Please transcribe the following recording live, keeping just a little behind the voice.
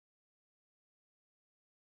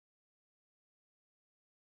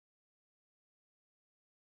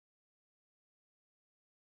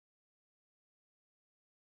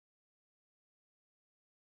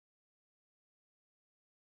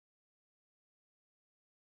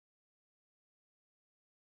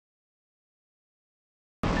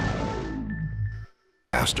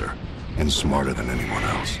faster and smarter than anyone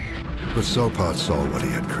else. But Sopat saw what he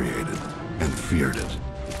had created and feared it.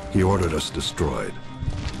 He ordered us destroyed.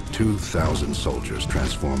 2,000 soldiers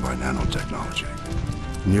transformed by nanotechnology.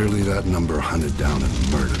 Nearly that number hunted down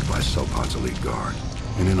and murdered by Sopat's elite guard.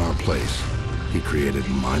 And in our place, he created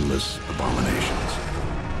mindless abominations.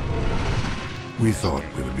 We thought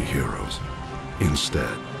we would be heroes.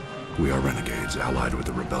 Instead, we are renegades allied with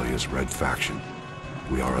the rebellious Red Faction.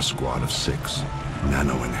 We are a squad of 6,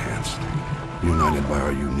 nano-enhanced, united by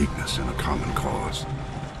our uniqueness in a common cause.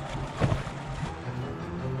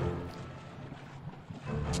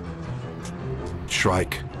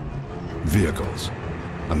 Shrike. Vehicles.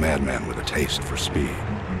 A madman with a taste for speed.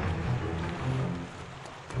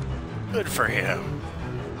 Good for him.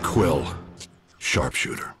 Quill.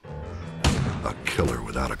 Sharpshooter. A killer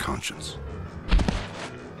without a conscience.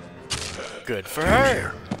 Good for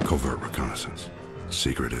her. Covert reconnaissance.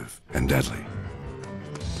 Secretive and deadly.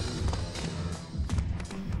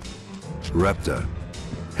 Repta.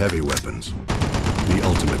 Heavy weapons. The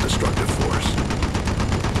ultimate destructive force.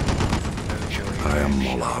 I am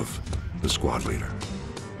Molav, the squad leader.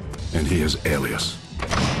 And he is Alias.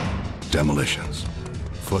 Demolitions.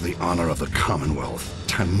 For the honor of the Commonwealth,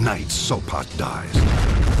 tonight Sopat dies.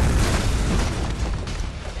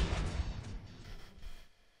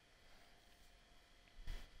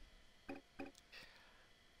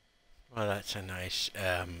 Well, that's a nice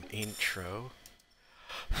intro.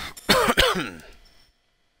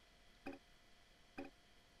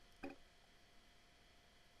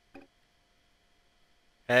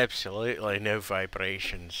 Absolutely no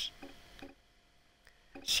vibrations.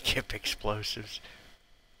 Skip explosives.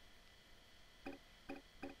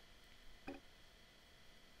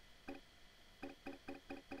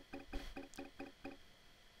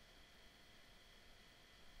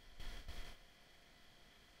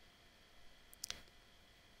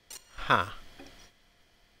 Huh.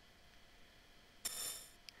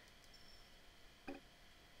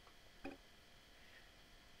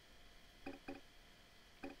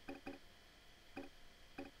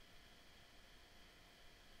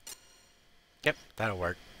 Yep, that'll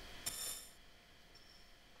work.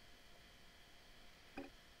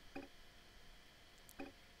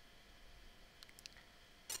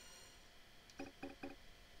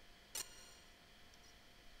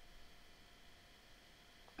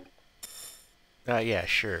 Yeah,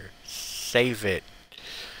 sure. Save it.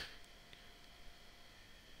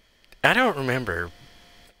 I don't remember.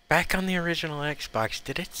 Back on the original Xbox,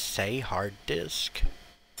 did it say hard disk?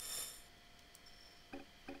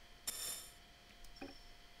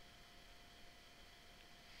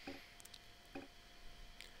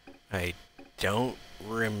 I don't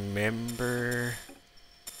remember.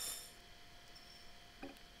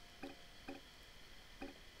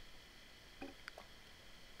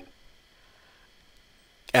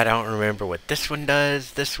 I don't remember what this one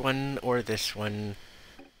does, this one, or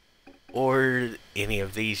any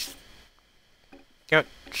of these. Yep,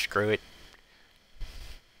 screw it.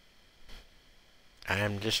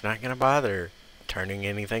 I'm just not gonna bother turning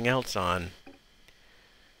anything else on.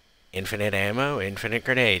 Infinite ammo, infinite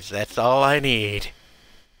grenades. That's all I need.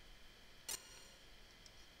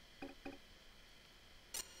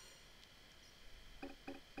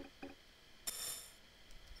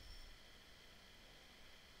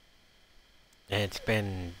 It's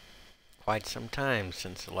been quite some time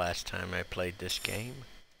since the last time I played this game.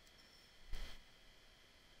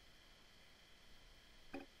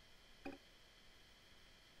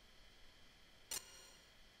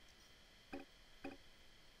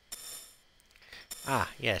 Ah,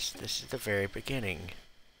 yes, this is the very beginning.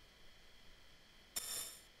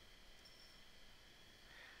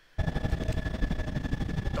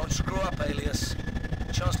 Don't screw up, Alias.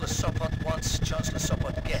 Chancellor Sopat wants, Chancellor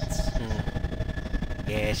Sopat gets.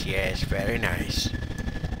 Yes, yes, very nice.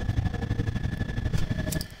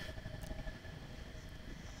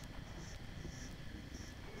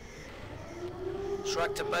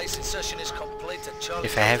 Track to base insertion is complete at Charlie.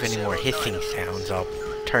 If I have any more hissing sounds, I'll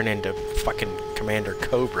turn into fucking Commander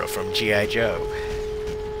Cobra from G.I. Joe.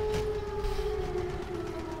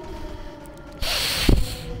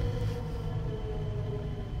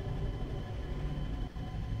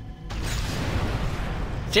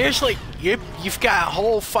 Seriously, you've got a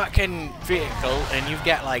whole fucking vehicle and you've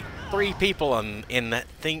got like 3 people in that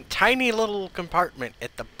thing, tiny little compartment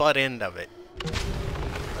at the butt end of it. I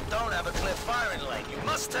don't have a clear firing lane. You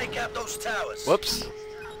must take out those towers. Whoops.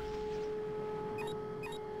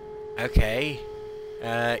 Okay.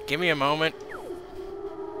 Give me a moment.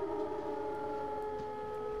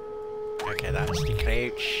 Okay, that's the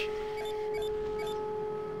crouch.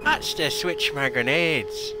 That's to switch my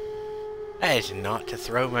grenades. That is not to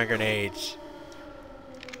throw my grenades.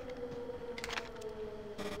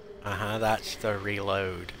 Uh-huh, that's the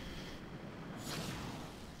reload.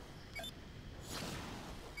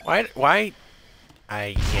 Why?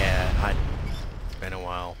 Yeah, it's been a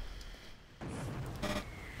while.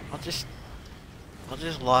 I'll just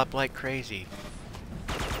lob like crazy.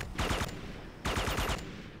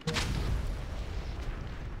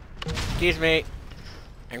 Excuse me.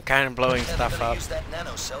 I'm kind of blowing stuff up. Use that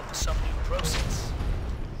nano cell for some new process.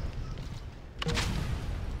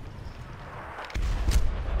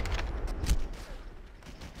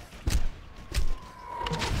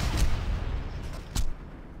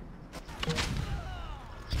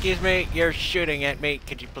 Excuse me, you're shooting at me.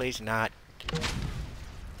 Could you please not?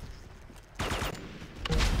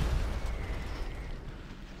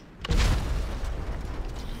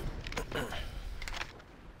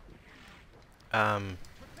 How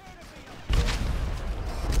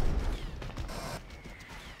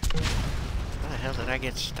the hell did I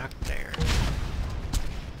get stuck there?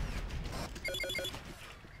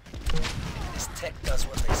 This tech does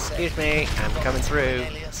what they say. Excuse me, I'm coming through.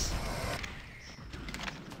 Alias.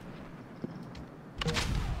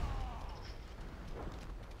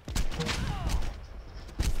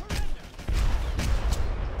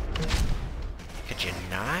 Could you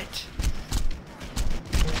not?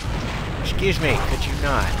 Excuse me, could you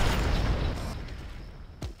not?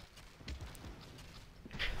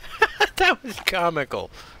 That was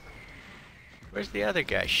comical. Where's the other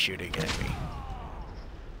guy shooting at me?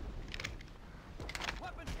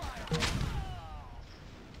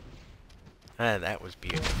 Ah, that was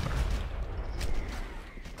beautiful.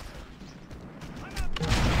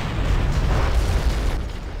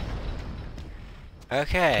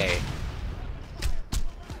 Okay.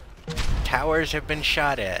 Towers have been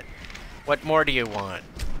shot at. What more do you want?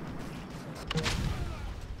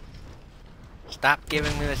 Stop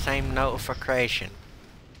giving me the same notification.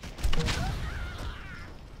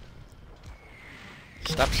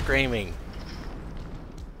 Stop screaming.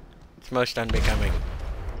 It's most unbecoming.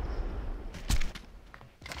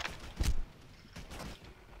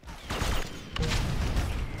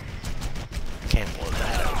 Can't blow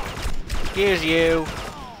that open. Excuse you.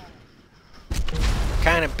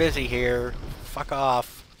 Kind of busy here. Fuck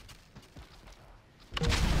off.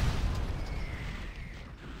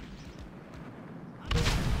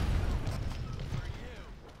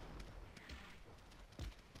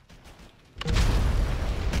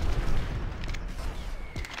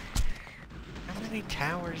 How many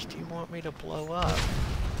towers do you want me to blow up?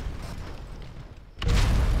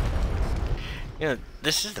 You know,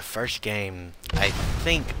 this is the first game, I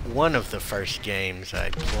think one of the first games I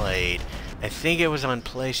played. I think it was on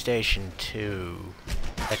PlayStation 2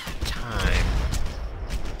 at the time.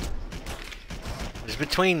 It was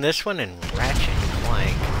between this one and Ratchet and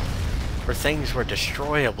Clank, where things were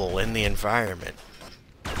destroyable in the environment.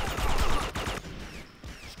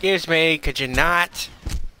 Excuse me, could you not?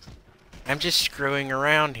 I'm just screwing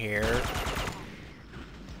around here.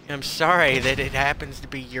 I'm sorry that it happens to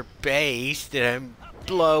be your base that I'm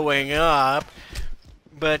blowing up,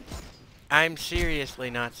 but I'm seriously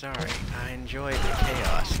not sorry. I enjoy the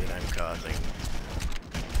chaos that I'm causing.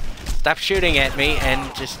 Stop shooting at me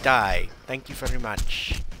and just die. Thank you very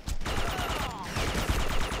much.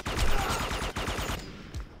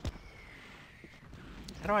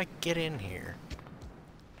 How do I get in here?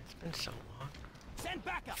 It's been so long.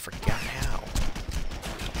 I forgot how.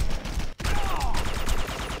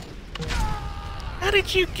 How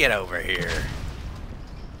did you get over here?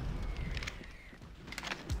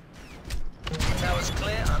 Tower's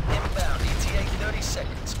clear. I'm inbound. ETA 30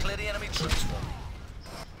 seconds. Clear the enemy troops for me.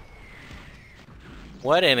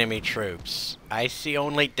 What enemy troops? I see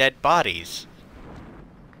only dead bodies.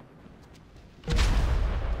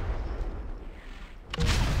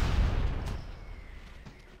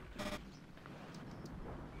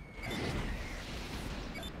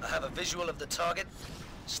 I have a visual of the target.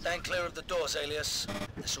 Stand clear of the doors, Alias.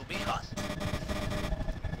 This will be hot.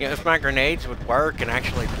 You know, if my grenades would work and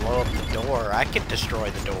actually blow up the door, I could destroy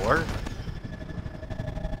the door.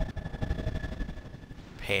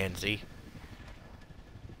 Pansy.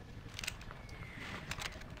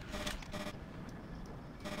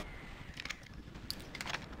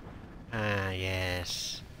 Ah,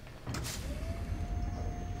 yes.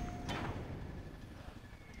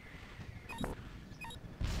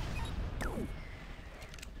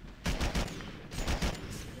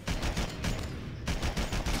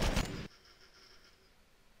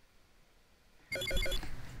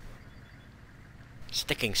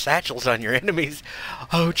 Sticking satchels on your enemies.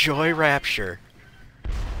 Oh, joy rapture.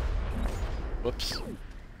 Whoops.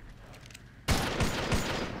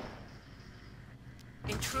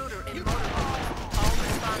 Intruder in motor pool. All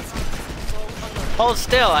responses. Full alert. Hold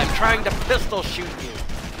still, I'm trying to pistol shoot you.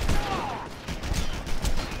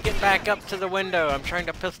 Get back up to the window, I'm trying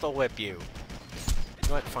to pistol whip you. You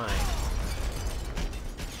know what, fine.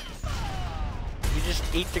 You just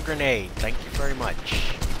eat the grenade, thank you very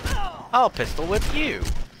much. I'll pistol whip you.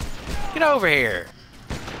 Get over here.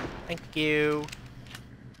 Thank you.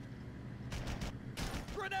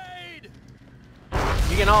 Grenade!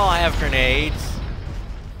 You can all have grenades.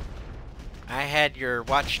 I had your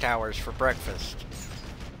watchtowers for breakfast.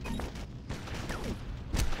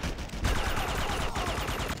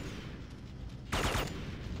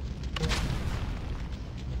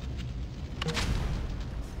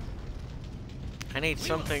 I need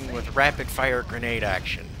something with rapid fire grenade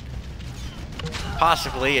action.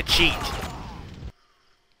 Possibly a cheat.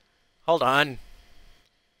 Hold on.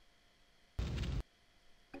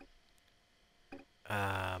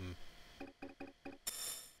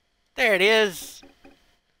 There it is.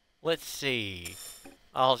 Let's see.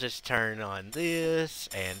 I'll just turn on this,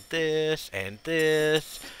 and this, and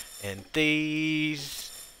this, and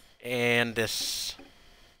these, and this.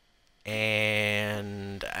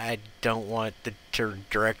 And I don't want the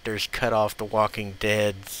directors cut off the Walking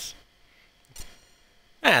Dead's.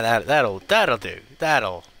 That'll do.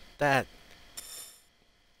 That.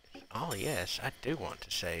 Oh yes, I do want to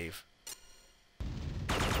save.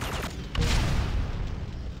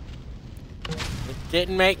 It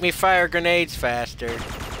didn't make me fire grenades faster.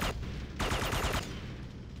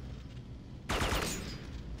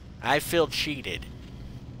 I feel cheated.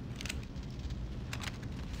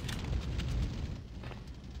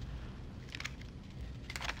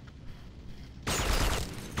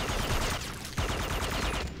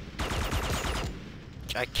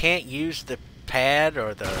 I can't use the pad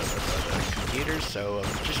or the computer, so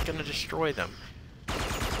I'm just gonna destroy them.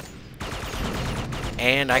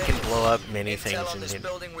 And I can blow up many things. Intel on this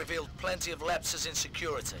building revealed plenty of lapses in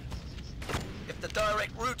security. If the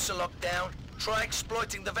direct routes are locked down, try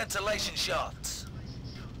exploiting the ventilation shafts.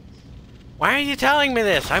 Why are you telling me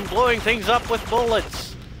this? I'm blowing things up with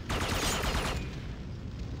bullets.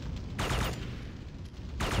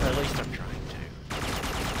 Or at least I'm trying to.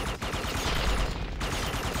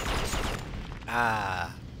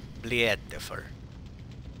 Ah, beautiful.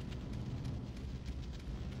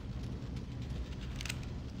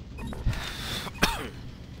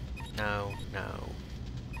 No, no.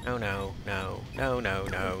 No, no, no, no, no,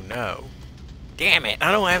 no, no. Damn it,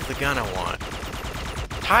 I don't have the gun I want.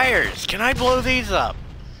 Tires, can I blow these up?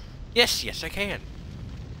 Yes, yes I can.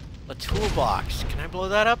 A toolbox, can I blow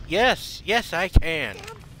that up? Yes, yes I can.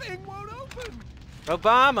 Damn thing won't open!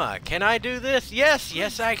 Obama, can I do this? Yes,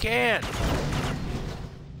 yes I can.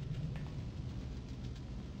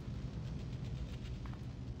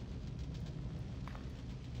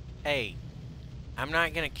 Hey, I'm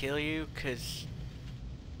not gonna kill you because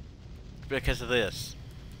of this.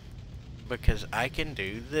 Because I can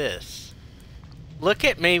do this. Look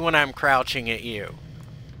at me when I'm crouching at you.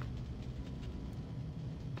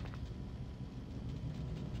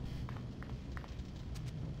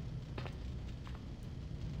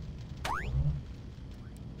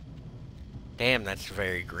 Damn, that's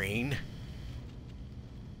very green.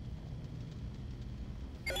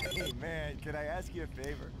 Hey man, can I ask you a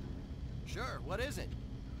favor? Sure, what is it?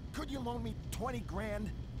 Could you loan me 20 grand?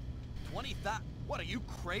 20,000? What, are you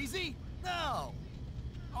crazy? No!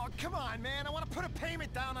 Oh, come on, man. I want to put a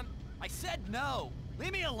payment down on... I said no!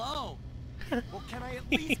 Leave me alone! Well, can I at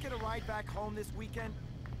least get a ride back home this weekend?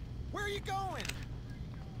 Where are you going?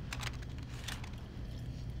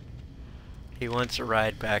 He wants a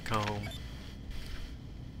ride back home.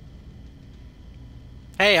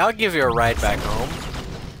 Hey, I'll give you a ride back home.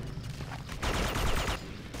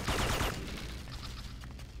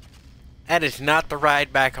 That is not the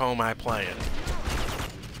ride back home I planned.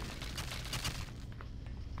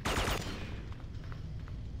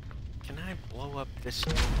 Can I blow up this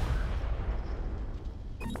door?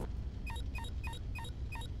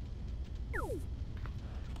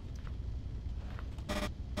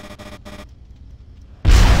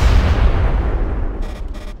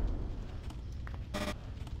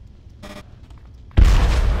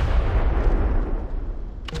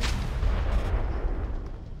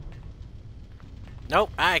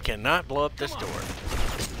 Nope, I cannot blow up this door.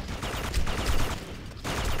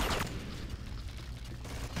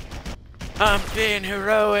 I'm being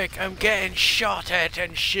heroic. I'm getting shot at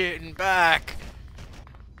and shooting back.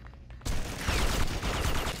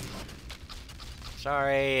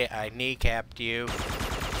 Sorry, I kneecapped you.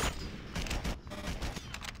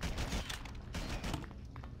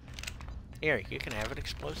 Here, you can have an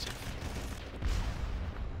explosive.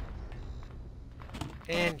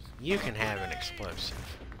 And you can have an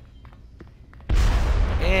explosive.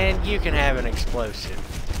 And you can have an explosive.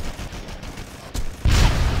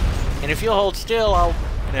 And if you'll hold still, I'll...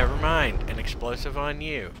 Never mind. An explosive on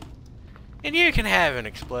you. And you can have an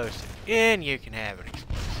explosive. And you can have an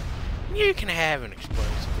explosive. And you can have an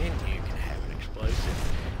explosive. And you can have an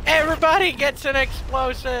explosive. Everybody gets an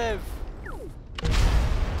explosive!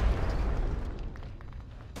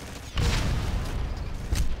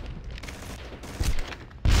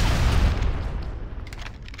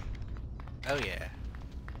 Oh yeah.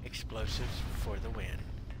 Explosives for the win.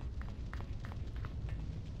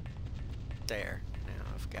 There. Now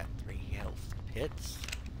I've got 3 health hits.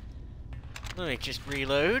 Let me just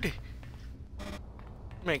reload.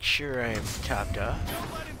 Make sure I'm topped off.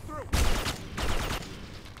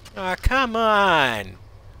 Aw, come on!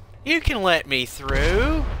 You can let me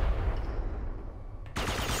through!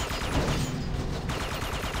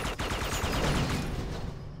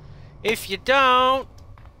 If you don't,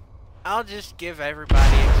 I'll just give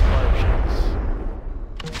everybody explosions.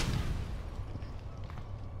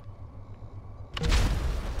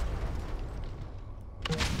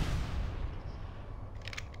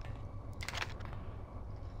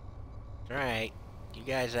 Alright, you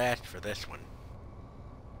guys asked for this one.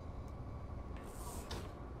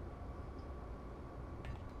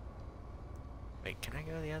 Wait, can I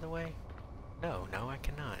go the other way? No, I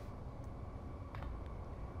cannot.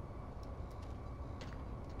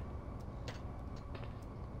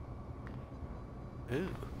 Ooh.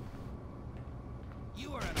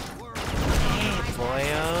 You are in a world. Hey,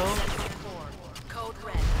 boyo. Code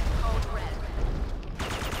red. Code red.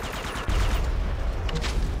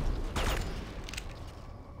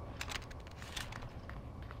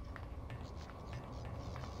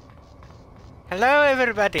 Hello,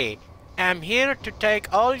 everybody. I'm here to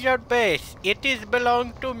take all your base. It is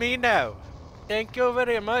belong to me now. Thank you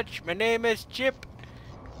very much. My name is Chip.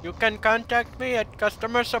 You can contact me at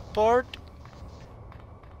customer support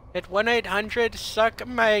at 1-800 suck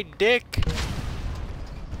my dick.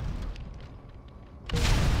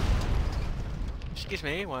 Excuse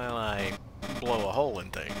me while I blow a hole in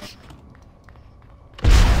things.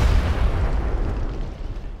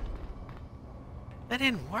 That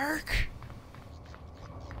didn't work.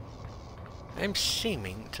 I'm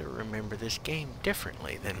seeming to remember this game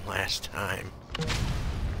differently than last time.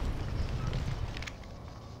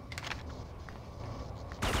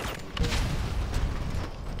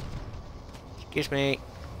 Excuse me.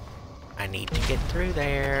 I need to get through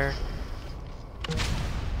there.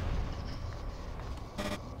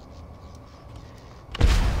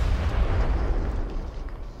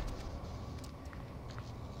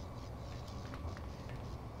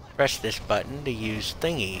 Press this button to use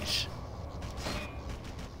thingies.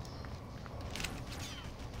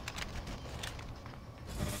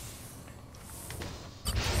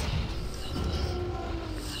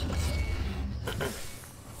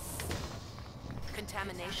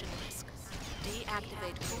 Contamination risk.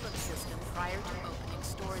 Deactivate coolant system prior to opening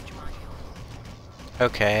storage module.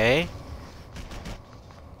 Okay.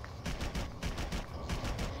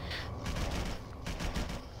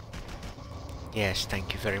 Yes,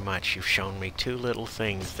 thank you very much. You've shown me 2 little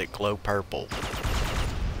things that glow purple.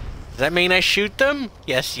 Does that mean I shoot them?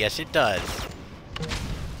 Yes, it does.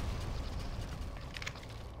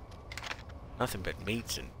 Nothing but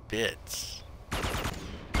meats and bits.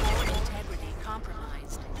 Core integrity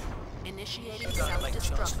compromised. Initiating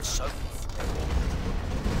self-destruct.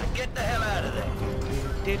 And get the hell out of there.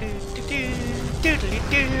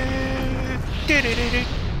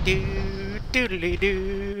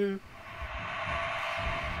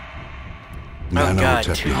 Oh God!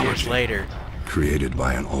 2 years later, created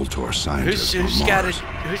by an Ultor scientist who's from got Mars.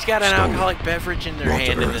 an Stolen. alcoholic beverage in their Brought to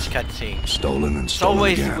hand in Earth. this cutscene? Stolen and It's stolen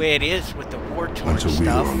always again. the way it is with the war-torn Until we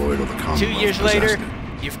stuff. were loyal to the Commonwealth. 2 years later, possessed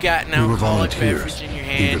it. you've got an We were alcoholic volunteers, beverage in your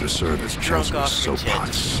eager hand, to serve as drunk Chancellor off your Sopot's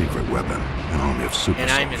tits. secret weapon, an army of super And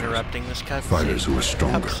I'm soldiers. interrupting this cutscene. Fighters who were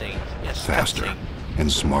stronger, Cutscene. Yes, faster, cutscene. and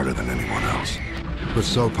smarter than anyone else. But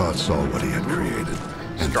Sopot saw what he had created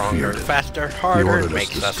and Stronger, feared it. faster, He harder, ordered us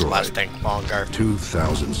makes us destroyed. lasting longer.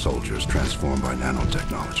 2,000 soldiers transformed by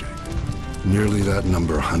nanotechnology. Nearly that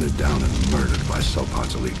number hunted down and murdered by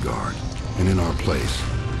Sopot's elite guard. And in our place,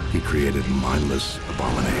 he created mindless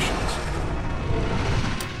abominations.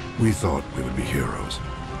 We thought we would be heroes.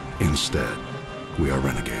 Instead, we are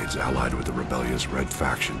renegades allied with the rebellious Red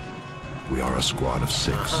Faction. We are a squad of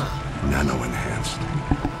 6, nano-enhanced,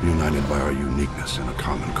 united by our uniqueness in a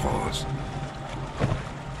common cause.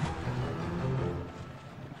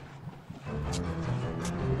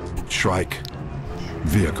 Shrike,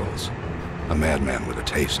 vehicles, a madman with a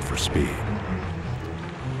taste for speed.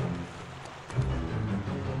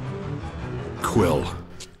 Quill,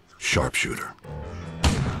 sharpshooter,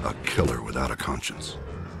 a killer without a conscience.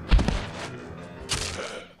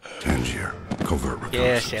 Tangier, covert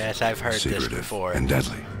reconnaissance. Yes, I've heard this secretive before. and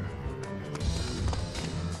deadly.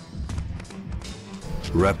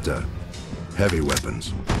 Repta, heavy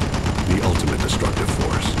weapons, the ultimate destructive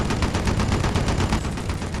force.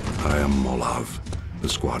 I am Molav, the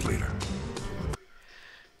squad leader.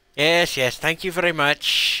 Yes, thank you very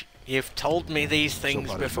much. You've told me these things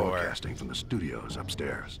Sopot is before. broadcasting from the studios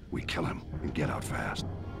upstairs. We kill him and get out fast.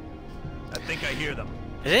 I think I hear them.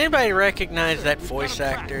 Does anybody recognize that voice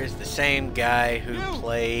actor is the same guy who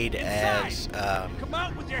played as Come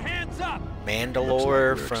out with your hands up.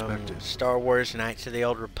 Mandalore Looks like from we're expected. Star Wars Knights of the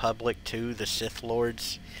Old Republic 2, The Sith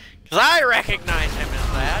Lords? Because I recognize him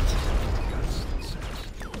as that.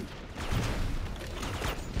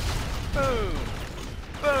 Boom!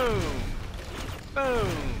 Boom! Boom!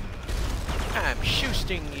 I'm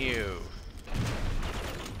shoosting you!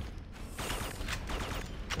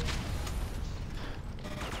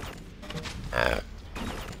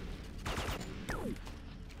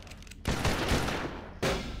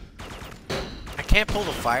 I can't pull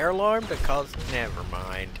the fire alarm because... Never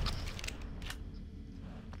mind.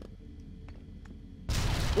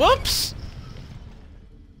 Whoops!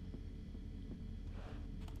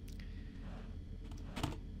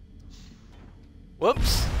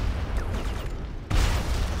 Whoops!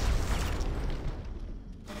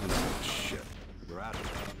 Shit, we're out of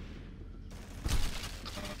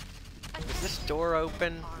here. Is this door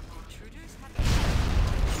open? Armed intruders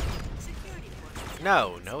have security forces.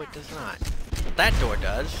 No, it does not. That door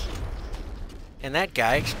does. And that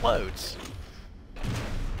guy explodes.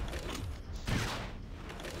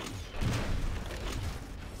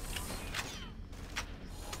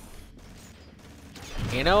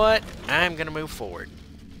 You know what? I'm gonna move forward.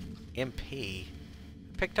 MP.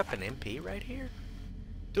 Picked up an MP right here?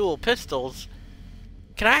 Dual pistols?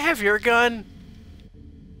 Can I have your gun?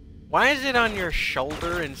 Why is it on your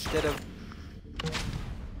shoulder instead of...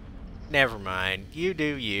 Never mind. You do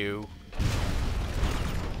you.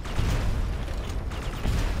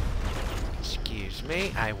 Excuse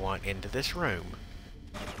me. I want into this room.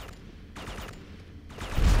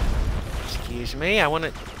 Excuse me. I want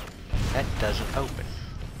to... That doesn't open.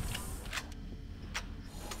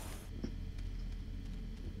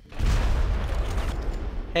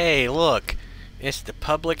 Hey, look. It's the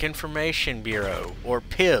Public Information Bureau, or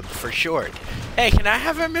PIB for short. Hey, can I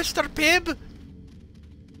have a Mr. Pibb?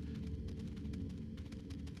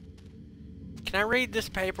 Can I read this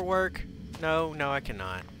paperwork? No, I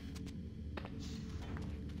cannot.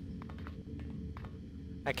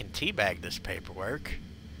 I can teabag this paperwork.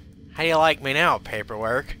 How do you like me now,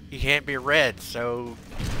 paperwork? You can't be read, so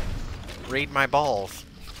read my balls.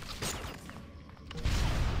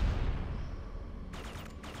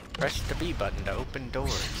 Press the B button to open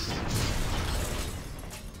doors.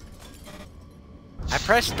 I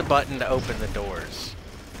pressed the button to open the doors.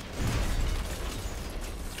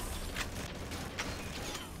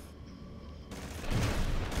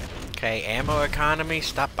 Okay, ammo economy,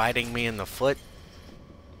 stop biting me in the foot.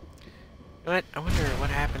 You know what? I wonder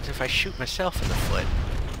what happens if I shoot myself in the foot.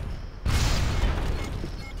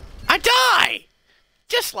 I die!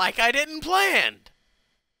 Just like I didn't plan.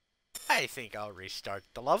 I think I'll restart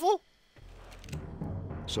the level.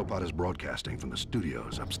 Sopot is broadcasting from the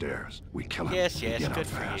studios upstairs. We kill him Yes, and get out good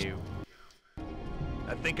for fast. you.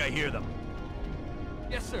 I think I hear them.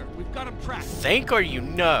 Yes, sir. We've got him tracked. Think or you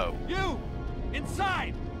know? You!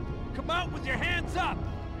 Inside! Come out with your hands up!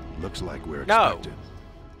 Looks like we're No. expected.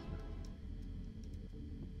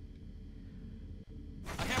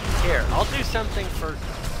 Here, I'll do something for...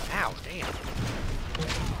 Ow, damn.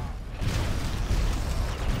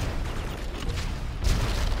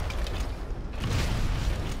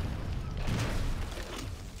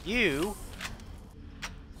 You...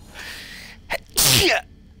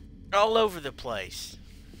 all over the place.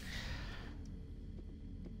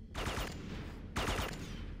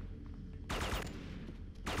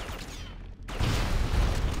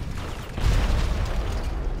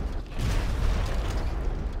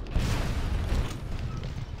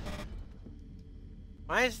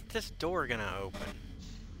 Why is this door gonna open?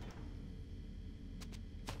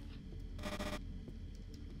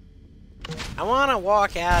 I wanna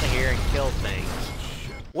walk out of here and kill things.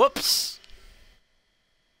 Whoops!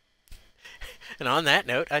 And on that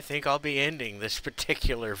note, I think I'll be ending this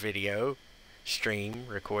particular video stream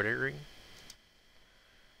recording.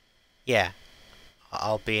 Yeah,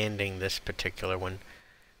 I'll be ending this particular one.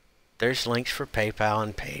 There's links for PayPal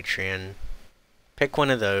and Patreon. Pick one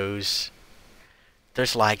of those.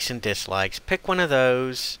 There's likes and dislikes. Pick one of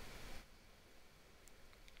those.